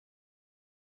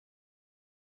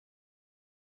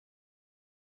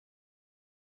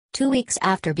2 weeks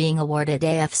after being awarded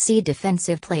AFC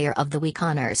Defensive Player of the Week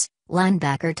honors,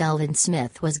 linebacker Telvin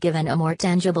Smith was given a more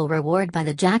tangible reward by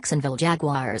the Jacksonville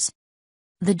Jaguars.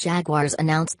 The Jaguars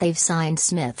announced they've signed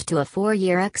Smith to a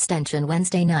 4-year extension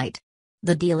Wednesday night.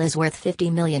 The deal is worth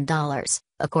 $50 million,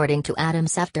 according to Adam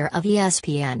Schefter of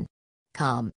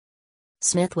ESPN.com.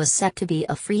 Smith was set to be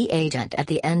a free agent at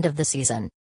the end of the season.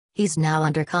 He's now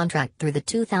under contract through the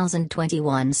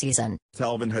 2021 season.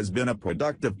 Telvin has been a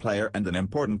productive player and an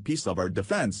important piece of our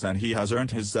defense, and he has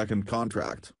earned his second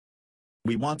contract.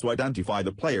 We want to identify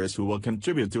the players who will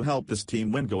contribute to help this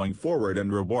team win going forward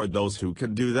and reward those who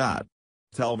can do that.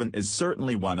 Telvin is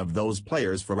certainly one of those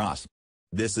players for us.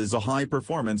 This is a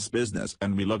high-performance business,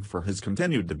 and we look for his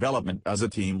continued development as a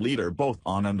team leader both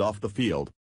on and off the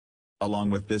field. Along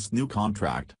with this new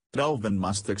contract, Telvin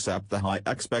must accept the high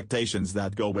expectations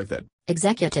that go with it,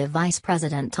 Executive Vice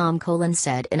President Tom Coughlin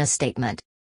said in a statement.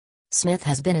 Smith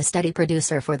has been a steady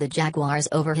producer for the Jaguars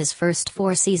over his first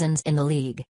 4 seasons in the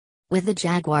league. With the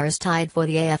Jaguars tied for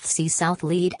the AFC South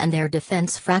lead and their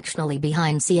defense fractionally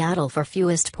behind Seattle for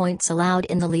fewest points allowed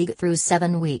in the league through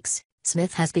 7 weeks,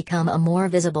 Smith has become a more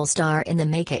visible star in the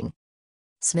making.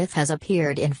 Smith has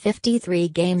appeared in 53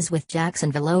 games with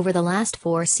Jacksonville over the last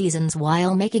 4 seasons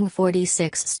while making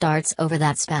 46 starts over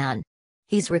that span.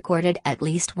 He's recorded at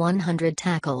least 100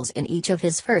 tackles in each of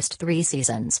his first 3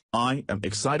 seasons. I am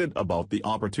excited about the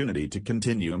opportunity to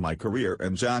continue my career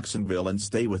in Jacksonville and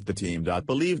stay with the team that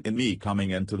believed in me coming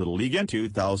into the league in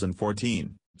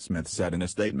 2014, Smith said in a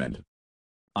statement.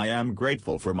 I am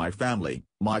grateful for my family,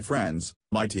 my friends,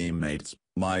 my teammates,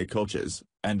 my coaches,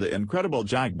 and the incredible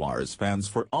Jaguars fans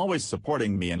for always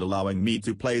supporting me and allowing me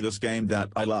to play this game that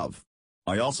I love.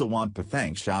 I also want to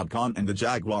thank Shad Khan and the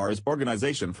Jaguars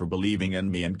organization for believing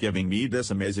in me and giving me this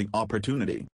amazing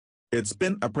opportunity. It's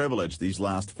been a privilege these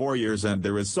last 4 years, and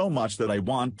there is so much that I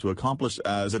want to accomplish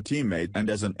as a teammate and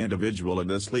as an individual in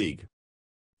this league.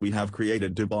 We have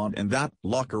created a bond in that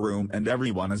locker room, and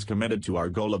everyone is committed to our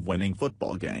goal of winning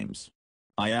football games.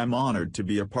 I am honored to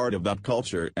be a part of that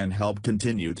culture and help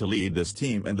continue to lead this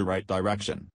team in the right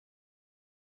direction.